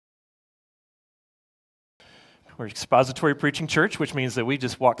We're expository preaching church, which means that we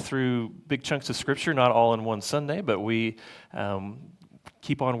just walk through big chunks of Scripture, not all in one Sunday, but we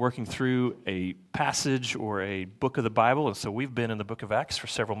keep on working through a passage or a book of the Bible. And so we've been in the book of Acts for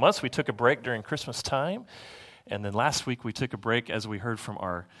several months. We took a break during Christmas time, and then last week we took a break as we heard from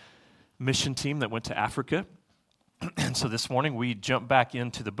our mission team that went to Africa. And so this morning we jump back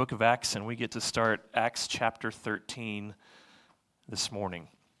into the book of Acts, and we get to start Acts chapter 13 this morning.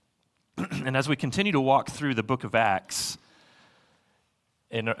 And as we continue to walk through the book of Acts,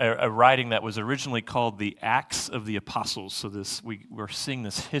 in a writing that was originally called the Acts of the Apostles, so we're seeing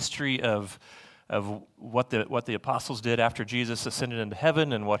this history of what the apostles did after Jesus ascended into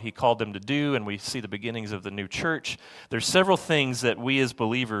heaven and what he called them to do, and we see the beginnings of the new church. There's several things that we as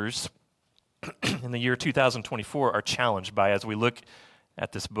believers in the year 2024 are challenged by as we look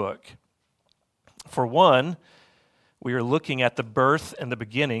at this book. For one, we are looking at the birth and the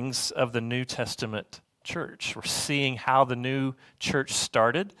beginnings of the New Testament church. We're seeing how the new church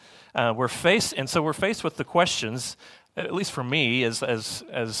started. We're faced with the questions, at least for me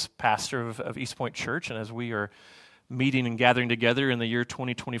as pastor of East Point Church, and as we are meeting and gathering together in the year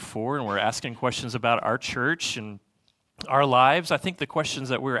 2024, and we're asking questions about our church and our lives. I think the questions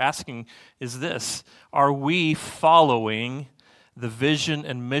that we're asking is this: are we following the vision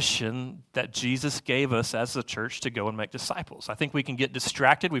and mission that Jesus gave us as a church to go and make disciples? I think we can get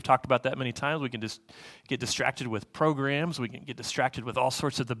distracted. We've talked about that many times. We can just get distracted with programs. We can get distracted with all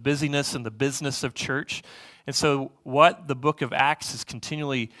sorts of the busyness and the business of church. And so what the book of Acts is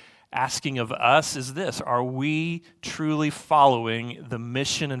continually asking of us is this: are we truly following the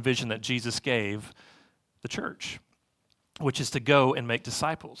mission and vision that Jesus gave the church, which is to go and make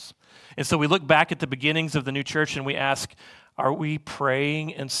disciples? And so we look back at the beginnings of the new church and we ask, are we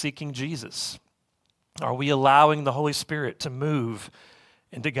praying and seeking Jesus? Are we allowing the Holy Spirit to move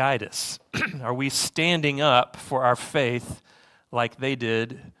and to guide us? Are we standing up for our faith like they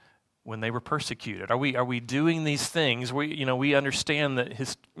did when they were persecuted? Are we doing these things? We understand that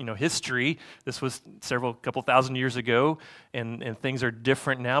history. This was couple thousand years ago, and things are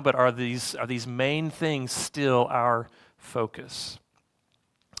different now. But are these main things still our focus?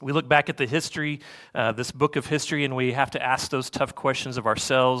 We look back at the history, this book of history, and we have to ask those tough questions of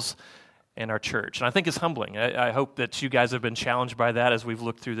ourselves and our church. And I think it's humbling. I hope that you guys have been challenged by that as we've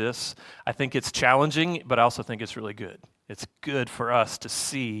looked through this. I think it's challenging, but I also think it's really good. It's good for us to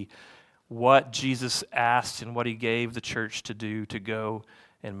see what Jesus asked and what he gave the church to do, to go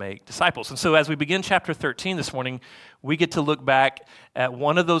and make disciples. And so as we begin chapter 13 this morning, we get to look back at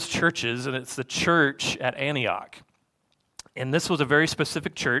one of those churches, and it's the church at Antioch. And this was a very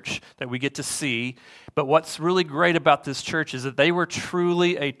specific church that we get to see. But what's really great about this church is that they were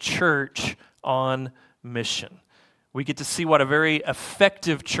truly a church on mission. We get to see what a very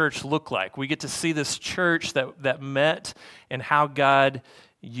effective church looked like. We get to see this church that met and how God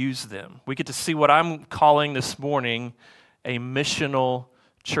used them. We get to see what I'm calling this morning a missional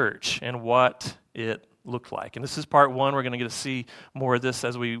church and what it looked like. And this is part one. We're going to get to see more of this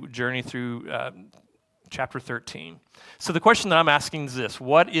as we journey through chapter 13. So the question that I'm asking is this: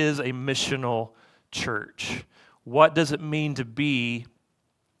 what is a missional church? What does it mean to be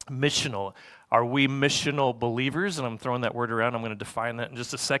missional? Are we missional believers? And I'm throwing that word around. I'm going to define that in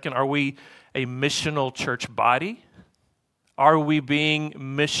just a second. Are we a missional church body? Are we being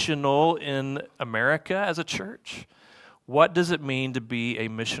missional in America as a church? What does it mean to be a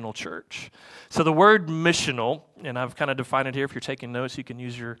missional church? So the word missional, and I've kind of defined it here. If you're taking notes, you can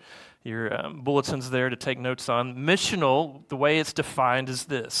use your bulletins there to take notes on. Missional, the way it's defined is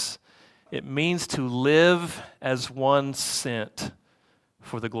this: it means to live as one sent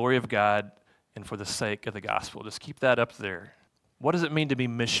for the glory of God and for the sake of the gospel. Just keep that up there. What does it mean to be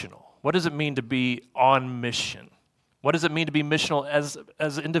missional? What does it mean to be on mission? What does it mean to be missional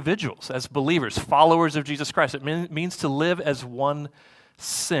as individuals, as believers, followers of Jesus Christ? It means to live as one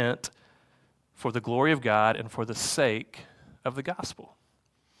sent for the glory of God and for the sake of the gospel.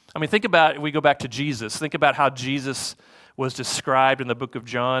 I mean, we go back to Jesus. Think about how Jesus was described in the book of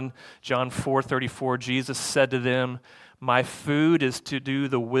John. John 4:34, Jesus said to them, "My food is to do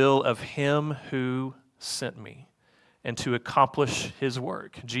the will of him who sent me and to accomplish his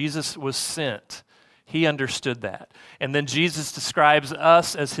work." Jesus was sent. He understood that. And then Jesus describes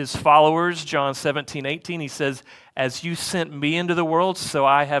us as his followers. John 17:18, he says, "As you sent me into the world, so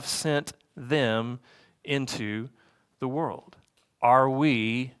I have sent them into the world." Are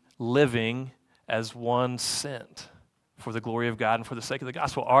we living as one sent for the glory of God and for the sake of the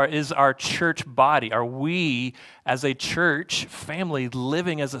gospel? Is our church body, are we as a church family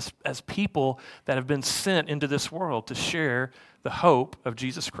living as people that have been sent into this world to share the hope of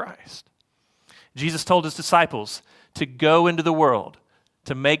Jesus Christ? Jesus told his disciples to go into the world,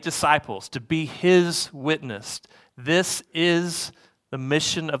 to make disciples, to be his witness. This is the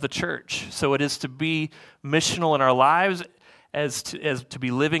mission of the church. So it is to be missional in our lives, as to be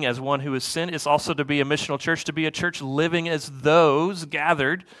living as one who has sinned. It's also to be a missional church, to be a church living as those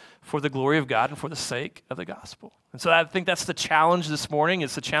gathered for the glory of God and for the sake of the gospel. And so I think that's the challenge this morning.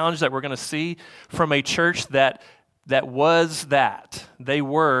 It's the challenge that we're going to see from a church that was that. They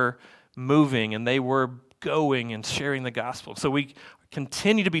were moving and they were going and sharing the gospel. So we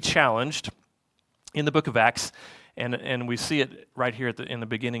continue to be challenged in the book of Acts, and we see it right here in the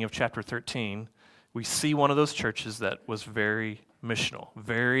beginning of chapter 13. We see one of those churches that was very missional,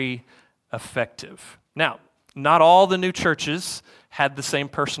 very effective. Now, not all the new churches had the same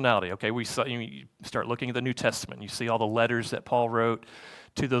personality. Okay, you start looking at the New Testament, you see all the letters that Paul wrote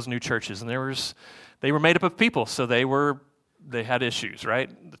to those new churches, and they were made up of people, so they had issues,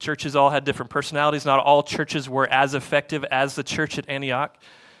 right? The churches all had different personalities. Not all churches were as effective as the church at Antioch.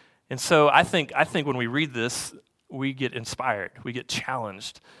 And so I think when we read this, we get inspired, we get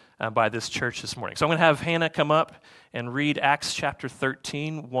challenged by this church this morning. So I'm going to have Hannah come up and read Acts chapter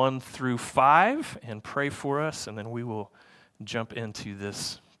 13, 1 through 5, and pray for us, and then we will jump into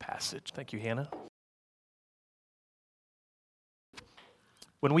this passage. Thank you, Hannah.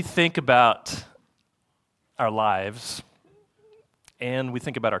 When we think about our lives and we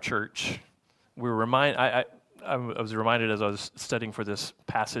think about our church, I was reminded as I was studying for this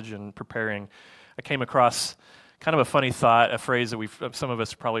passage and preparing, I came across kind of a funny thought, a phrase that some of us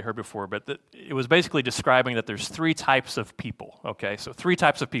have probably heard before, but it was basically describing that there's three types of people, okay? So three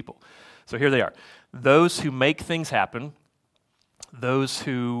types of people. So here they are. Those who make things happen, those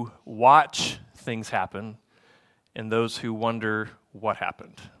who watch things happen, and those who wonder what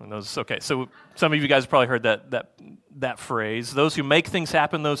happened. So some of you guys have probably heard that phrase. Those who make things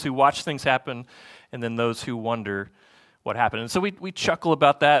happen, those who watch things happen, and then those who wonder what happened. And so we chuckle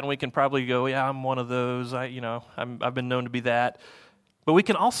about that, and we can probably go, yeah, I'm one of those. I've been known to be that. But we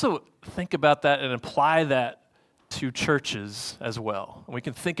can also think about that and apply that to churches as well. We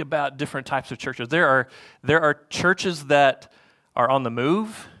can think about different types of churches. There are churches that are on the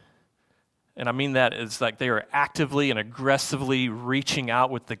move, and I mean that as like they are actively and aggressively reaching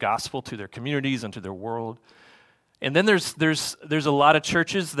out with the gospel to their communities and to their world. And then there's a lot of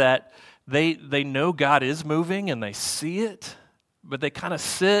churches that they know God is moving and they see it, but they kind of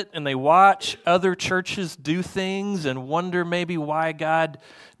sit and they watch other churches do things and wonder maybe why God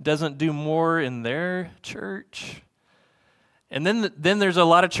doesn't do more in their church. And then there's a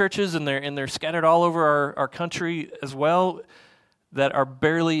lot of churches, and they're scattered all over our country as well, that are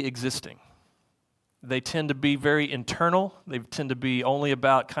barely existing. They tend to be very internal. They tend to be only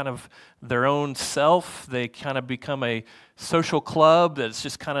about kind of their own self. They kind of become a social club that's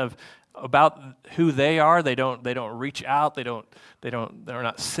just kind of about who they are. They don't reach out. They're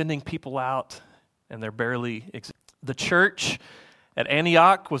not sending people out, and they're barely existing. The church at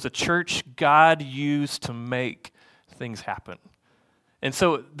Antioch was a church God used to make things happen. And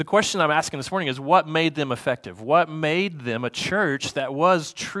so the question I'm asking this morning is, what made them effective? What made them a church that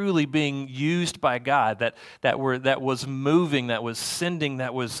was truly being used by God, that was moving, that was sending,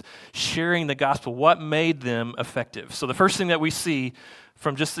 that was sharing the gospel? What made them effective? So the first thing that we see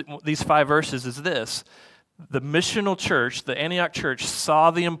from just these 5 verses is this: the missional church, the Antioch church,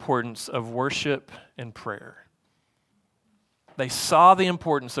 saw the importance of worship and prayer. They saw the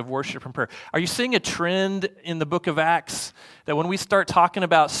importance of worship and prayer. Are you seeing a trend in the book of Acts that when we start talking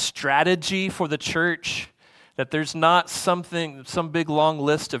about strategy for the church, that there's not some big long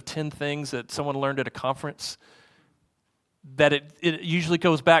list of 10 things that someone learned at a conference, that it usually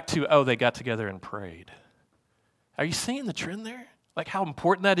goes back to, they got together and prayed? Are you seeing the trend there? Like how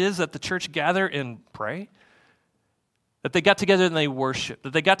important that is that the church gather and pray? That they got together and they worshiped.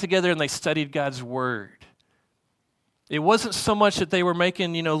 That they got together and they studied God's word. It wasn't so much that they were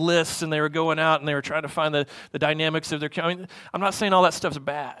making, lists and they were going out and they were trying to find the dynamics of their community. I'm not saying all that stuff's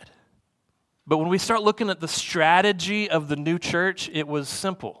bad. But when we start looking at the strategy of the new church, it was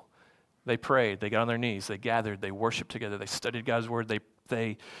simple. They prayed, they got on their knees, they gathered, they worshiped together, they studied God's word,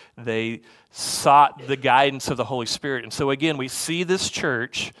 they sought the guidance of the Holy Spirit. And so again, we see this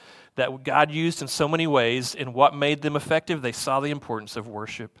church that God used in so many ways, and what made them effective? They saw the importance of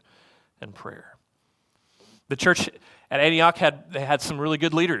worship and prayer. The church at Antioch had some really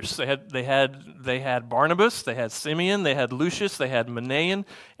good leaders. They had Barnabas, they had Simeon, they had Lucius, they had Manaen,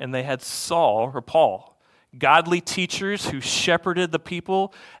 and they had Saul or Paul. Godly teachers who shepherded the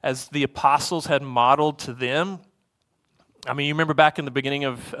people as the apostles had modeled to them. I mean, you remember back in the beginning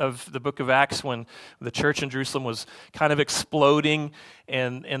of the book of Acts when the church in Jerusalem was kind of exploding,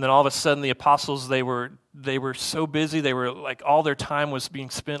 and then all of a sudden the apostles, they were so busy, they were like, all their time was being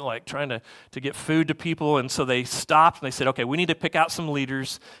spent like trying to get food to people, and so they stopped and they said, okay, we need to pick out some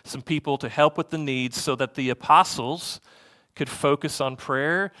leaders, some people to help with the needs so that the apostles could focus on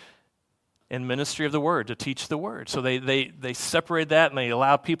prayer and ministry of the word, to teach the word. So they separated that, and they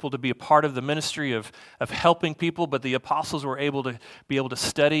allowed people to be a part of the ministry of helping people, but the apostles were able to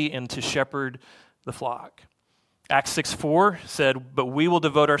study and to shepherd the flock. Acts 6:4 said, but we will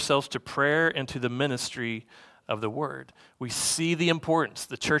devote ourselves to prayer and to the ministry of the word. We see the importance.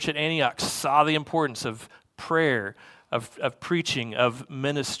 The church at Antioch saw the importance of prayer, of preaching, of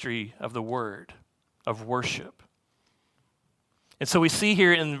ministry of the word, of worship. And so we see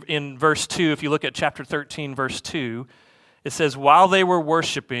here in verse 2, if you look at chapter 13, verse 2, it says, while they were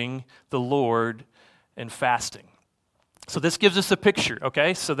worshiping the Lord and fasting. So this gives us a picture,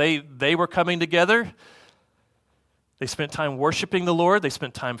 okay? So they were coming together. They spent time worshiping the Lord. They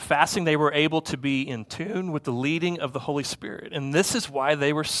spent time fasting. They were able to be in tune with the leading of the Holy Spirit. And this is why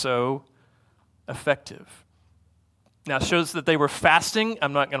they were so effective. Now, it shows that they were fasting.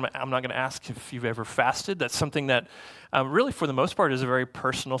 I'm not going to ask if you've ever fasted. That's something that really, for the most part, is a very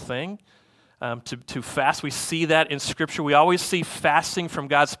personal thing. To fast, we see that in Scripture. We always see fasting from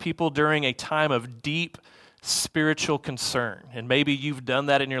God's people during a time of deep spiritual concern. And maybe you've done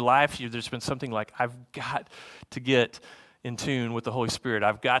that in your life. There's been something like, I've got to get in tune with the Holy Spirit.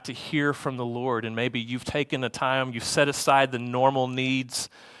 I've got to hear from the Lord. And maybe you've taken a time, you've set aside the normal needs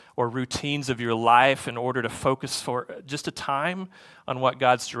or routines of your life in order to focus for just a time on what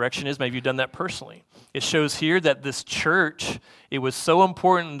God's direction is. Maybe you've done that personally. It shows here that this church, it was so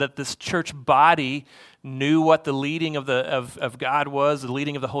important that this church body knew what the leading of God was, the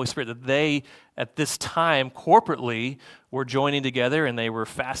leading of the Holy Spirit, that they, at this time, corporately, were joining together and they were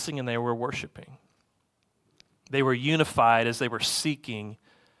fasting and they were worshiping. They were unified as they were seeking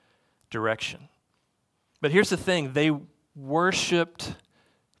direction. But here's the thing, they worshiped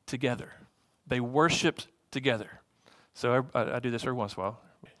together. They worshiped together. So I do this every once in a while.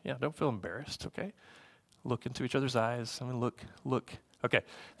 Yeah, don't feel embarrassed, okay? Look into each other's eyes. I mean, look. Okay,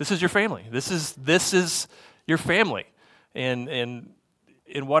 this is your family. This is your family, and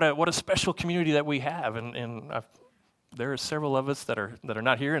what a special community that we have. And there are several of us that are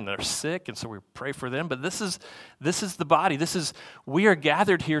not here and they're sick, and so we pray for them. But this is the body. We are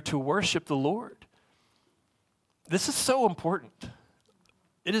gathered here to worship the Lord. This is so important.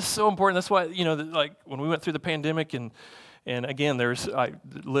 It is so important. That's why, like when we went through the pandemic and again, there's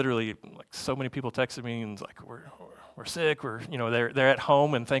literally like so many people texted me and like we're sick. They're at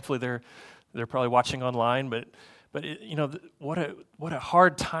home, and thankfully they're probably watching online. But what a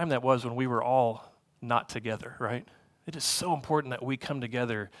hard time that was when we were all not together, right? It is so important that we come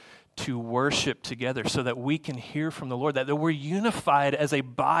together to worship together so that we can hear from the Lord, that we're unified as a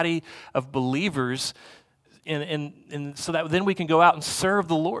body of believers. And so that then we can go out and serve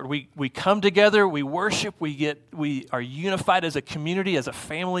the Lord. We come together, we worship, we are unified as a community, as a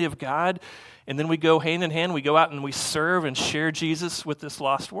family of God, and then we go hand in hand, we go out and we serve and share Jesus with this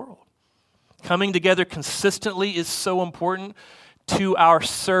lost world. Coming together consistently is so important to our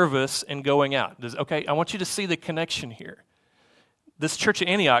service and going out. Okay, I want you to see the connection here. This church at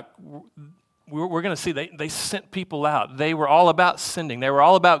Antioch, we're going to see they sent people out. They were all about sending. They were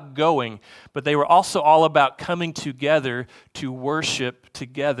all about going, but they were also all about coming together to worship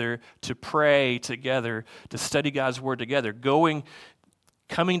together, to pray together, to study God's word together.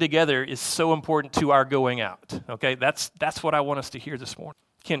 Coming together is so important to our going out. Okay, that's what I want us to hear this morning.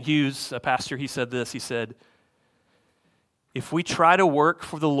 Kent Hughes, a pastor, he said this. He said, if we try to work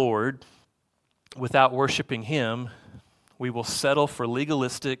for the Lord without worshiping Him, we will settle for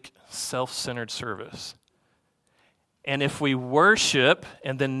legalistic, self-centered service. And if we worship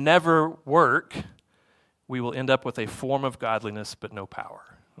and then never work, we will end up with a form of godliness but no power.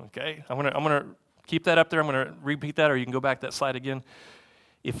 Okay? I'm gonna keep that up there. I'm gonna repeat that, or you can go back that slide again.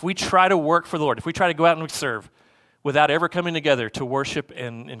 If we try to work for the Lord, if we try to go out and serve without ever coming together to worship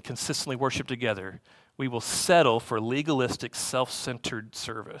and consistently worship together, we will settle for legalistic, self-centered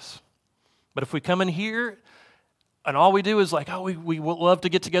service. But if we come in here and all we do is like, we love to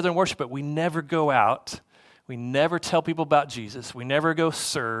get together and worship, but we never go out. We never tell people about Jesus. We never go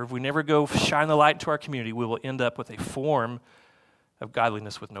serve. We never go shine the light into our community. We will end up with a form of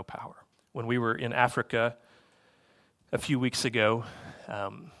godliness with no power. When we were in Africa a few weeks ago,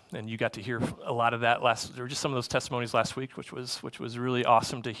 and you got to hear a lot of that there were just some of those testimonies last week, which was really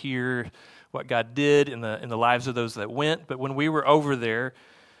awesome to hear what God did in the lives of those that went. But when we were over there,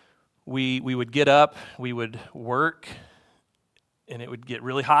 we would get up, we would work, and it would get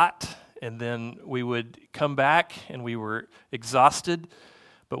really hot, and then we would come back, and we were exhausted.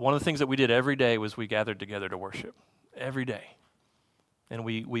 But one of the things that we did every day was we gathered together to worship every day, and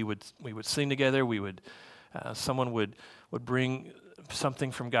we would sing together. We would someone would bring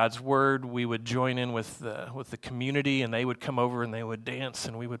something from God's Word. We would join in with the community, and they would come over and they would dance,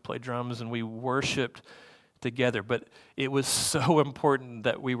 and we would play drums, and we worshiped together. But it was so important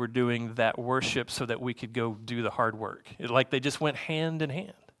that we were doing that worship so that we could go do the hard work. They just went hand in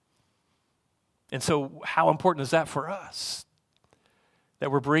hand. And so how important is that for us? That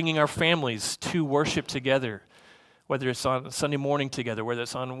we're bringing our families to worship together, whether it's on Sunday morning together, whether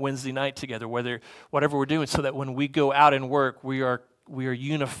it's on Wednesday night together, whatever we're doing, so that when we go out and work, we are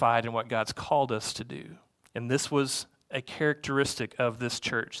unified in what God's called us to do. And this was a characteristic of this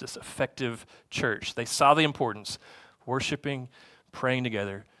church, this effective church. They saw the importance, worshiping, praying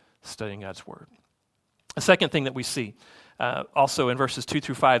together, studying God's Word. A second thing that we see also in verses 2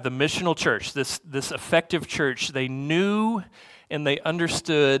 through 5, the missional church, this effective church, they knew and they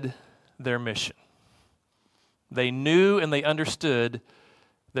understood their mission. They knew and they understood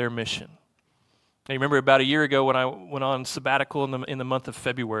their mission. Now, you remember about a year ago when I went on sabbatical in the month of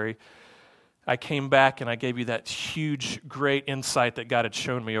February, I came back and I gave you that huge, great insight that God had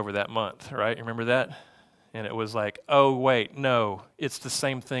shown me over that month, right? You remember that? And it was like, oh, wait, no, it's the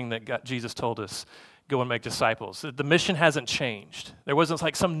same thing that Jesus told us, go and make disciples. The mission hasn't changed. There wasn't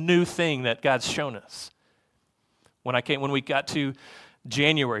like some new thing that God's shown us. When we got to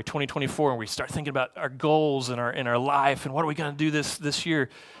January 2024 and we start thinking about our goals in our life and what are we going to do this year,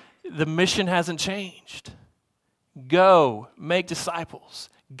 the mission hasn't changed. Go, make disciples.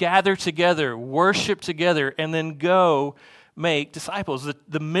 Gather together, worship together, and then go make disciples.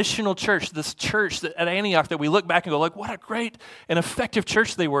 The missional church, this church at Antioch that we look back and go, like, what a great and effective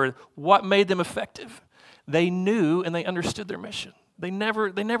church they were. What made them effective? They knew and they understood their mission. They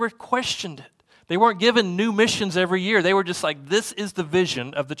never questioned it. They weren't given new missions every year. They were just like, this is the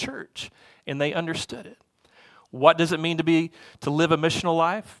vision of the church, and they understood it. What does it mean to live a missional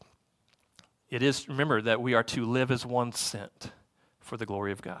life? It is, remember, that we are to live as one sent for the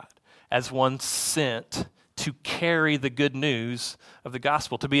glory of God, as one sent to carry the good news of the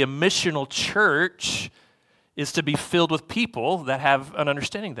gospel. To be a missional church is to be filled with people that have an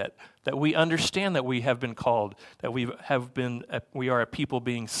understanding that we understand that we have been called, that we are a people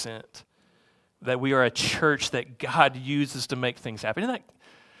being sent, that we are a church that God uses to make things happen. Isn't that,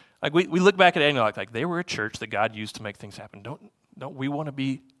 like we look back at Antioch, like they were a church that God used to make things happen. Don't we want to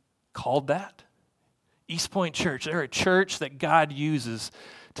be called that? East Point Church, they're a church that God uses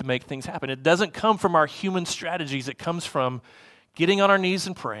to make things happen. It doesn't come from our human strategies. It comes from getting on our knees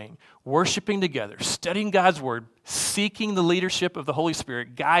and praying, worshiping together, studying God's Word, seeking the leadership of the Holy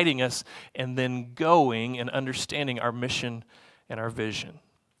Spirit, guiding us, and then going and understanding our mission and our vision.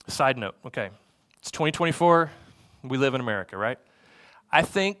 Side note, okay, it's 2024. We live in America, right? I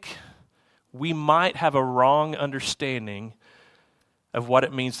think we might have a wrong understanding of what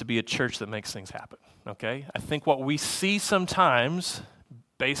it means to be a church that makes things happen, okay? I think what we see sometimes,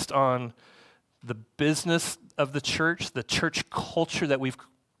 based on the business of the church culture that we've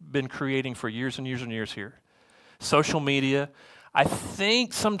been creating for years and years and years here, social media, I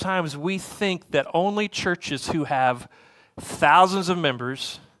think sometimes we think that only churches who have thousands of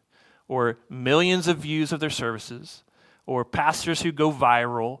members or millions of views of their services or pastors who go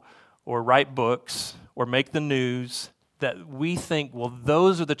viral or write books or make the news, that we think, well,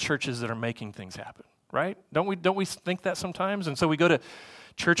 those are the churches that are making things happen, right? Don't we think that sometimes? And so we go to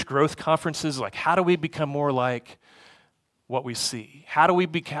church growth conferences, like, how do we become more like what we see? How do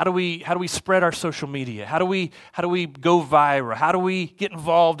we spread our social media? How do we go viral? How do we get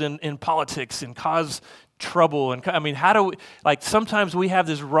involved in politics and cause trouble? And sometimes we have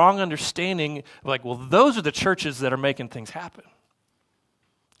this wrong understanding of like, well, those are the churches that are making things happen.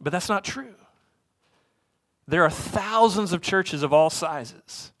 But that's not true. There are thousands of churches of all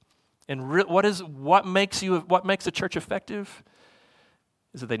sizes. And what makes a church effective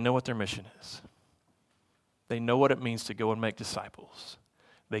is that they know what their mission is. They know what it means to go and make disciples.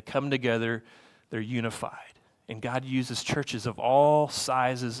 They come together, they're unified. And God uses churches of all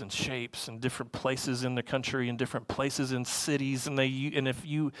sizes and shapes and different places in the country and different places in cities. And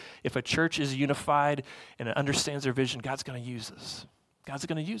if a church is unified and it understands their vision, God's going to use us. God's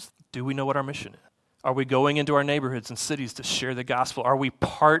going to use us. Do we know what our mission is? Are we going into our neighborhoods and cities to share the gospel? Are we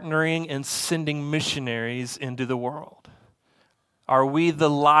partnering and sending missionaries into the world? Are we the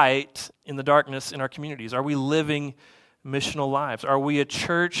light in the darkness in our communities? Are we living missional lives? Are we a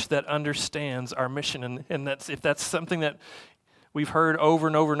church that understands our mission? And if that's something that we've heard over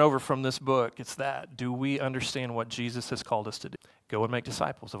and over and over from this book. It's that. Do we understand what Jesus has called us to do? Go and make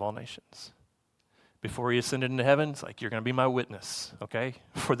disciples of all nations. Before he ascended into heaven, it's like, you're going to be my witness, okay,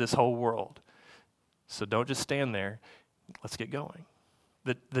 for this whole world. So don't just stand there. Let's get going.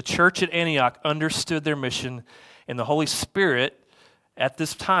 The church at Antioch understood their mission, and the Holy Spirit at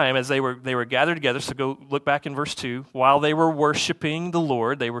this time, as they were gathered together, so go look back in verse 2, while they were worshiping the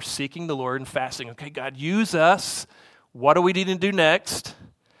Lord, they were seeking the Lord and fasting. Okay, God, use us. What do we need to do next?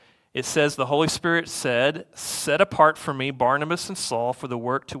 It says the Holy Spirit said, set apart for me Barnabas and Saul for the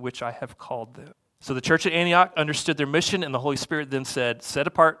work to which I have called them. So the church at Antioch understood their mission, and the Holy Spirit then said, set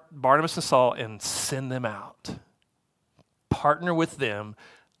apart Barnabas and Saul and send them out. Partner with them.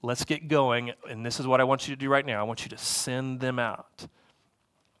 Let's get going. And this is what I want you to do right now. I want you to send them out.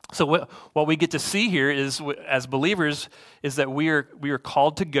 So what we get to see here is, as believers, is that we are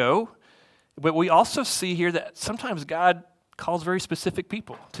called to go. But we also see here that sometimes God calls very specific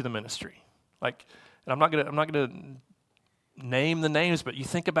people to the ministry. Like, and I'm not gonna name the names, but you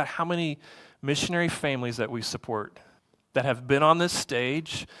think about how many missionary families that we support that have been on this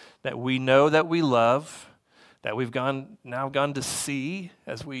stage, that we know, that we love, that we've gone to see,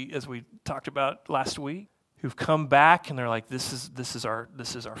 as we talked about last week, who've come back and they're like, this is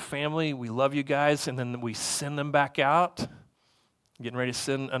our family. We love you guys, and then we send them back out. Getting ready to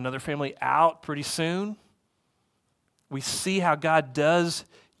send another family out pretty soon. We see how God does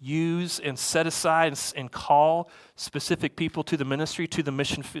use and set aside and call specific people to the ministry, to the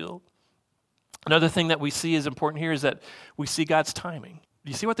mission field. Another thing that we see is important here is that we see God's timing.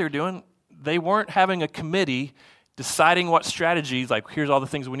 Do you see what they're doing? They weren't having a committee deciding what strategies, like here's all the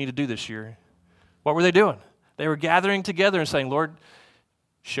things we need to do this year. What were they doing? They were gathering together and saying, Lord,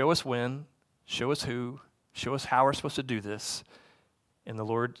 show us when, show us who, show us how we're supposed to do this. And the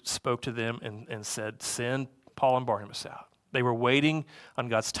Lord spoke to them and said, send Paul and Barnabas out. They were waiting on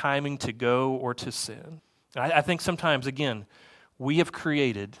God's timing to go or to send. I think sometimes, again, we have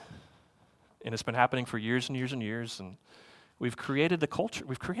created, and it's been happening for years and years and years, and we've created the culture.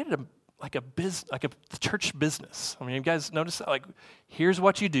 We've created a church business. I mean, you guys notice that? Like, here's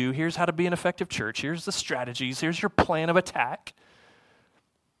what you do. Here's how to be an effective church. Here's the strategies. Here's your plan of attack.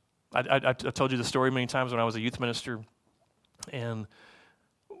 I told you the story many times when I was a youth minister, and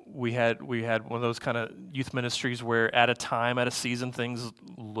we had one of those kind of youth ministries where at a time, at a season, things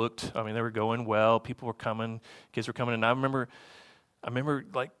looked, I mean, they were going well. People were coming. Kids were coming. And I remember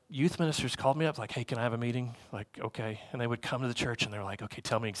like youth ministers called me up like, hey, can I have a meeting? Like, okay. And they would come to the church and they're like, okay,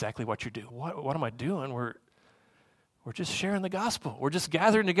 tell me exactly what you do. What am I doing? We're just sharing the gospel. We're just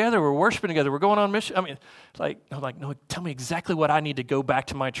gathering together. We're worshiping together. We're going on mission. I mean, I'm like, no, tell me exactly what I need to go back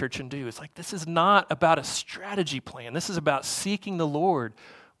to my church and do. It's like, this is not about a strategy plan. This is about seeking the Lord,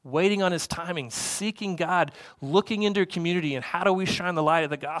 waiting on his timing, seeking God, looking into a community, and how do we shine the light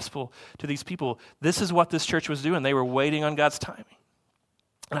of the gospel to these people? This is what this church was doing. They were waiting on God's timing.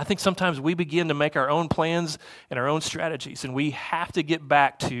 And I think sometimes we begin to make our own plans and our own strategies, and we have to get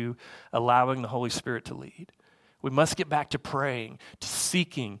back to allowing the Holy Spirit to lead. We must get back to praying, to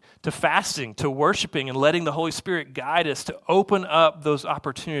seeking, to fasting, to worshiping, and letting the Holy Spirit guide us to open up those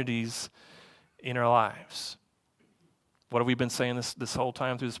opportunities in our lives. What have we been saying this whole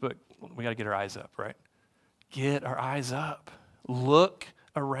time through this book? We got to get our eyes up, right? Get our eyes up. Look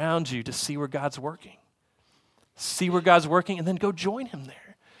around you to see where God's working. See where God's working, and then go join him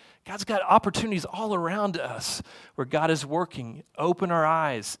there. God's got opportunities all around us where God is working. Open our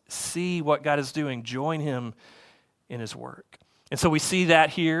eyes. See what God is doing. Join him in his work. And so we see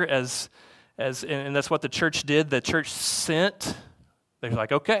that here and that's what the church did. The church sent. They're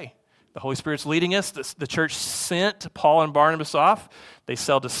like, okay, the Holy Spirit's leading us. The church sent Paul and Barnabas off. They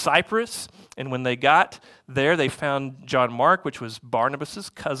sailed to Cyprus, and when they got there, they found John Mark, which was Barnabas'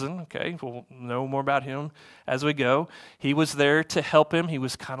 cousin. Okay, we'll know more about him as we go. He was there to help him. He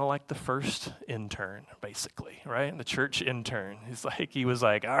was kind of like the first intern, basically, right? The church intern. He was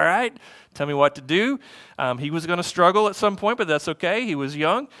like, all right, tell me what to do. He was going to struggle at some point, but that's okay. He was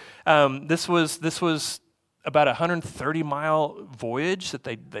young. This was about a 130-mile voyage that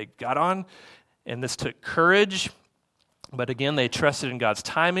they got on, and this took courage. But again, they trusted in God's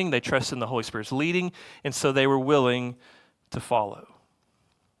timing. They trusted in the Holy Spirit's leading, and so they were willing to follow.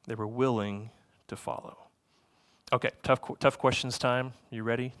 They were willing to follow. Okay, tough questions time. You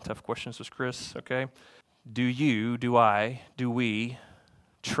ready? Tough questions with Chris, okay? Do we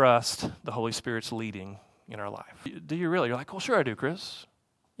trust the Holy Spirit's leading in our life? Do you really? You're like, well, sure I do, Chris.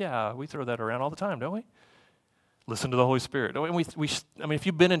 Yeah, we throw that around all the time, don't we? Listen to the Holy Spirit. I mean, if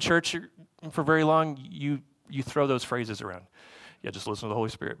you've been in church for very long, you throw those phrases around. Yeah, just listen to the Holy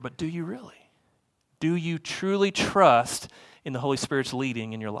Spirit. But do you really? Do you truly trust in the Holy Spirit's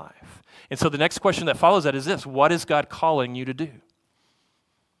leading in your life? And so the next question that follows that is this: what is God calling you to do?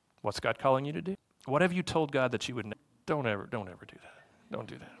 What's God calling you to do? What have you told God that you would don't ever do that. Don't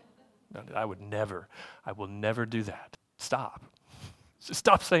do that. I will never do that. Stop. Just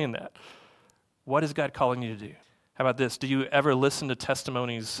stop saying that. What is God calling you to do? How about this? Do you ever listen to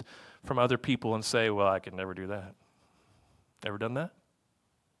testimonies from other people and say, well, I could never do that? Ever done that?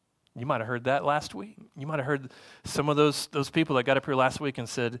 You might have heard that last week. You might have heard some of those people that got up here last week and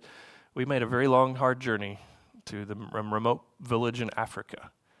said, we made a very long, hard journey to the remote village in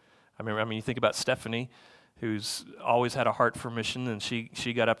Africa. I mean, you think about Stephanie, who's always had a heart for mission, and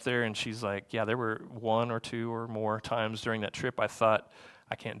she got up there and she's like, yeah, there were 1 or 2 or more times during that trip I thought,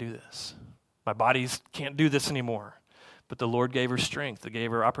 I can't do this. My bodies can't do this anymore. But the Lord gave her strength. He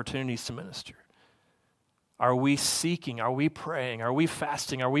gave her opportunities to minister. Are we seeking? Are we praying? Are we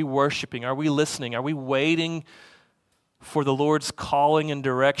fasting? Are we worshiping? Are we listening? Are we waiting for the Lord's calling and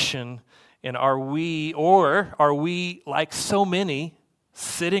direction? And are we like so many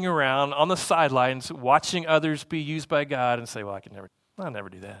sitting around on the sidelines watching others be used by God and say, well, I'll never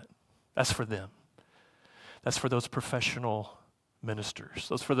do that. That's for them. That's for those professional ministers.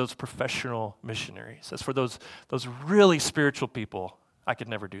 That's for those professional missionaries. That's for those really spiritual people. I could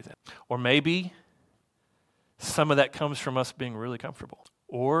never do that. Or maybe some of that comes from us being really comfortable.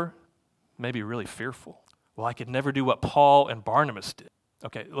 Or maybe really fearful. Well, I could never do what Paul and Barnabas did.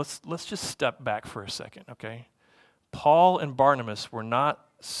 Okay, let's just step back for a second, okay? Paul and Barnabas were not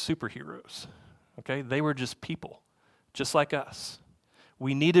superheroes, okay? They were just people, just like us.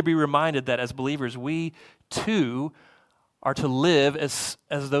 We need to be reminded that as believers, we too are to live as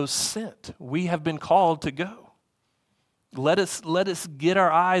those sent. We have been called to go. Let us get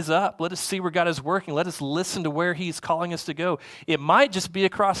our eyes up. Let us see where God is working. Let us listen to where He's calling us to go. It might just be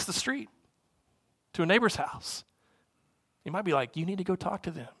across the street to a neighbor's house. You might be like, you need to go talk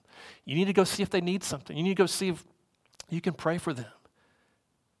to them. You need to go see if they need something. You need to go see if you can pray for them.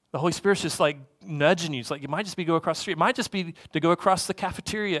 The Holy Spirit's just like nudging you. It's like, it might just be go across the street. It might just be to go across the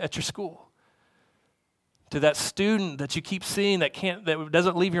cafeteria at your school. To that student that you keep seeing that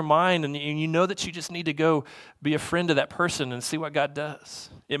doesn't leave your mind, and you know that you just need to go be a friend to that person and see what God does.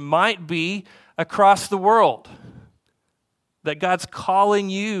 It might be across the world that God's calling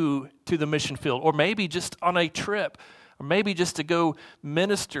you to the mission field, or maybe just on a trip, or maybe just to go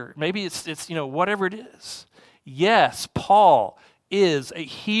minister. Maybe it's whatever it is. Yes, Paul is a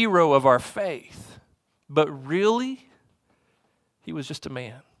hero of our faith, but really, he was just a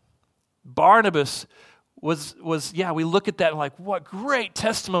man. Barnabas was we look at that and like, what great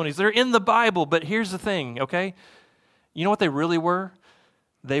testimonies. They're in the Bible, but here's the thing, okay? You know what they really were?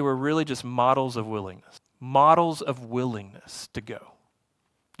 They were really just models of willingness. Models of willingness to go.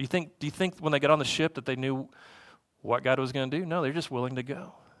 Do you think when they got on the ship that they knew what God was going to do? No, they're just willing to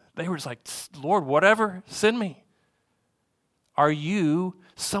go. They were just like, Lord, whatever, send me. Are you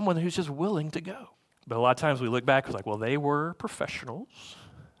someone who's just willing to go? But a lot of times we look back, we're like, well, they were professionals,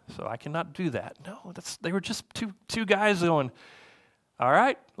 so I cannot do that. No, they were just two guys going, all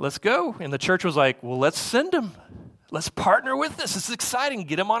right, let's go. And the church was like, well, let's send them. Let's partner with this. This is exciting.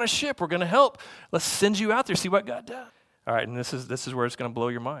 Get them on a ship. We're going to help. Let's send you out there, see what God does. All right, and this is where it's going to blow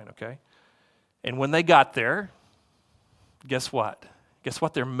your mind, okay? And when they got there, guess what? Guess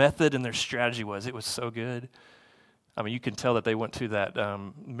what their method and their strategy was? It was so good. I mean, you can tell that they went to that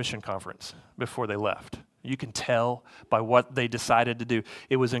mission conference before they left. You can tell by what they decided to do.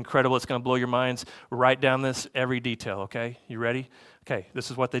 It was incredible. It's going to blow your minds. Write down every detail, okay? You ready? Okay, this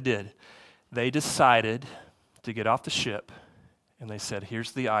is what they did. They decided to get off the ship, and they said,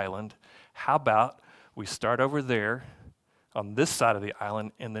 here's the island. How about we start over there on this side of the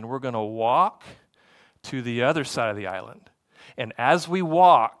island, and then we're going to walk to the other side of the island. And as we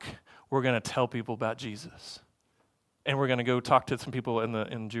walk, we're going to tell people about Jesus. And we're going to go talk to some people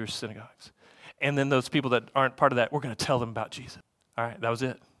in Jewish synagogues. And then those people that aren't part of that, we're going to tell them about Jesus. All right, that was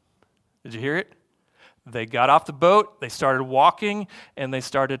it. Did you hear it? They got off the boat, they started walking, and they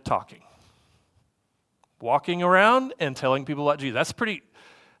started talking. Walking around and telling people about Jesus.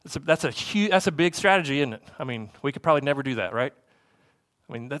 That's a big strategy, isn't it? I mean, we could probably never do that, right?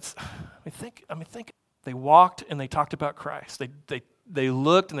 Think. They walked and they talked about Christ. They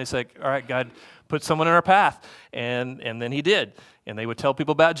looked and they said, all right, God, put someone in our path. And then He did. And they would tell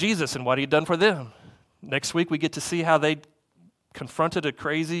people about Jesus and what He'd done for them. Next week we get to see how they confronted a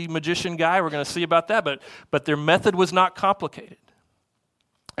crazy magician guy. We're going to see about that. But their method was not complicated.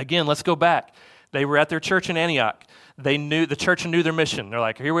 Again, let's go back. They were at their church in Antioch. The church knew their mission. They're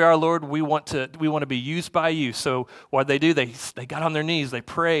like, here we are, Lord, we want to be used by you. So what did they do? They got on their knees, they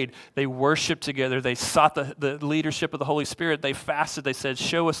prayed, they worshiped together, they sought the leadership of the Holy Spirit, they fasted, they said,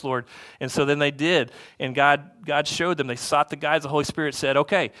 show us, Lord. And so then they did, and God showed them. They sought the guides. The Holy Spirit said,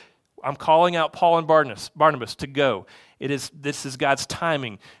 okay, I'm calling out Paul and Barnabas to go. This is God's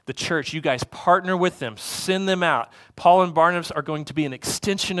timing. The church, you guys partner with them, send them out. Paul and Barnabas are going to be an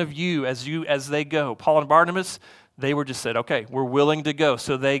extension of you as they go. Paul and Barnabas, they were just said, okay, we're willing to go.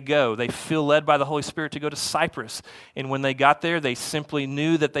 So they go. They feel led by the Holy Spirit to go to Cyprus. And when they got there, they simply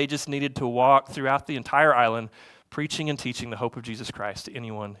knew that they just needed to walk throughout the entire island, preaching and teaching the hope of Jesus Christ to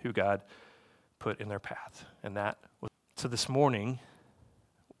anyone who God put in their path. So this morning,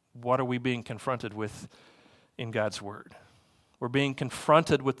 what are we being confronted with in God's Word? We're being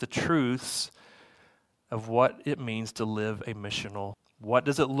confronted with the truths of what it means to live a missional. What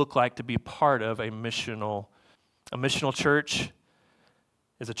does it look like to be part of a missional? A missional church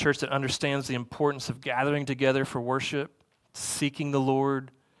is a church that understands the importance of gathering together for worship, seeking the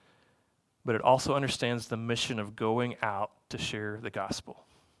Lord, but it also understands the mission of going out to share the gospel.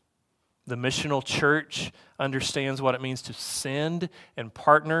 The missional church understands what it means to send and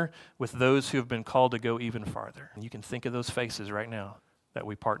partner with those who have been called to go even farther. And you can think of those faces right now that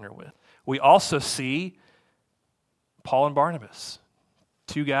we partner with. We also see Paul and Barnabas,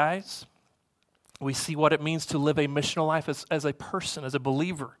 two guys. We see what it means to live a missional life as a person, as a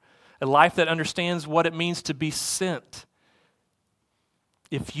believer, a life that understands what it means to be sent.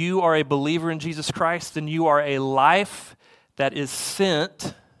 If you are a believer in Jesus Christ, then you are a life that is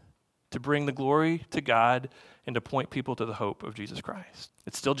sent to bring the glory to God and to point people to the hope of Jesus Christ.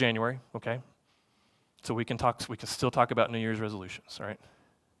 It's still January, okay? So we can still talk about New Year's resolutions, right?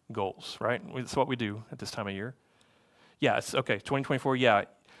 Goals, right? That's what we do at this time of year. Yeah, it's okay, 2024, yeah.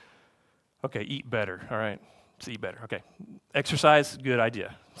 Okay, eat better, all right? Let's eat better, okay. Exercise, good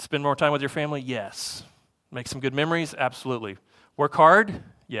idea. Spend more time with your family, yes. Make some good memories, absolutely. Work hard,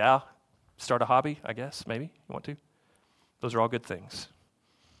 yeah. Start a hobby, I guess, maybe, you want to. Those are all good things.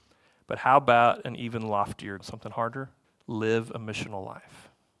 But how about an even loftier, something harder? Live a missional life.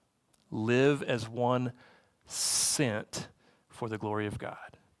 Live as one sent for the glory of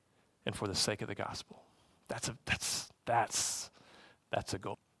God and for the sake of the gospel. That's a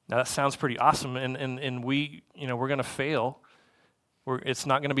goal. Now that sounds pretty awesome, and we're going to fail. It's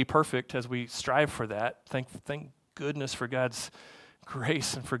not going to be perfect as we strive for that. Thank goodness for God's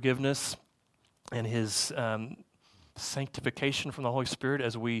grace and forgiveness and His sanctification from the Holy Spirit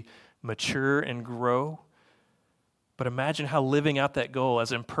as we mature and grow. But imagine how living out that goal,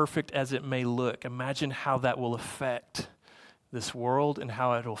 as imperfect as it may look, imagine how that will affect this world and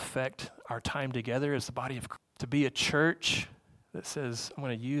how it will affect our time together as the body of Christ. To be a church that says, I'm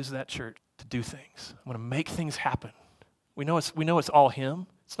going to use that church to do things. I'm going to make things happen. We know it's all Him.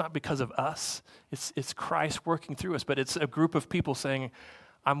 It's not because of us. It's Christ working through us, but it's a group of people saying,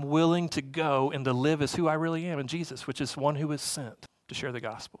 I'm willing to go and to live as who I really am in Jesus, which is one who is sent to share the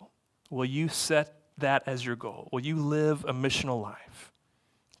gospel. Will you set that as your goal? Will you live a missional life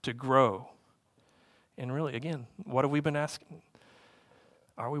to grow? And really, again, what have we been asking?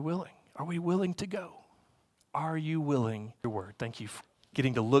 Are we willing? Are we willing to go? Are you willing? Your word. Thank you for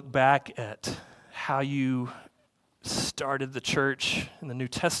getting to look back at how you started the church in the New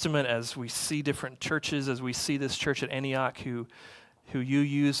Testament as we see different churches, as we see this church at Antioch who you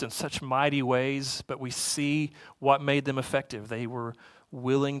used in such mighty ways, but we see what made them effective. They were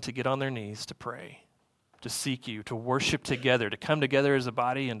willing to get on their knees to pray, to seek you, to worship together, to come together as a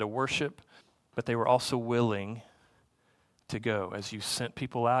body and to worship, but they were also willing to go as you sent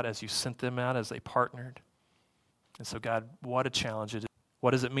people out, as you sent them out, as they partnered. And so God, what a challenge it is.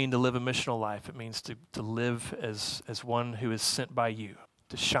 What does it mean to live a missional life? It means to live as one who is sent by you,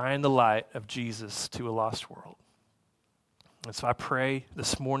 to shine the light of Jesus to a lost world. And so I pray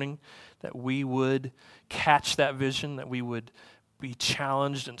this morning that we would catch that vision, that we would be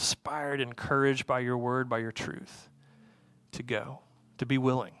challenged, inspired, encouraged by your word, by your truth, to go, to be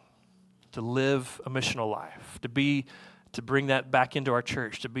willing, to live a missional life, to bring that back into our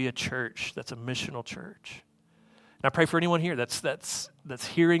church, to be a church that's a missional church. And I pray for anyone here that's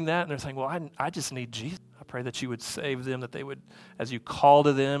hearing that and they're saying, well, I just need Jesus. I pray that you would save them, that they would, as you call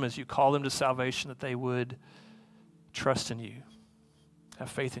to them, as you call them to salvation, that they would trust in you, have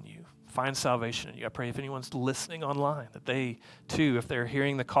faith in you, find salvation in you. I pray if anyone's listening online, that they too, if they're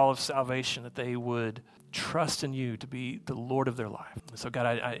hearing the call of salvation, that they would trust in you to be the Lord of their life. And so God,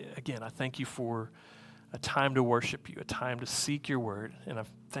 I thank you for a time to worship you, a time to seek your word, and I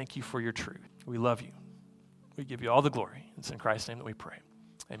thank you for your truth. We love you. We give you all the glory. It's in Christ's name that we pray.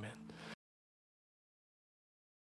 Amen.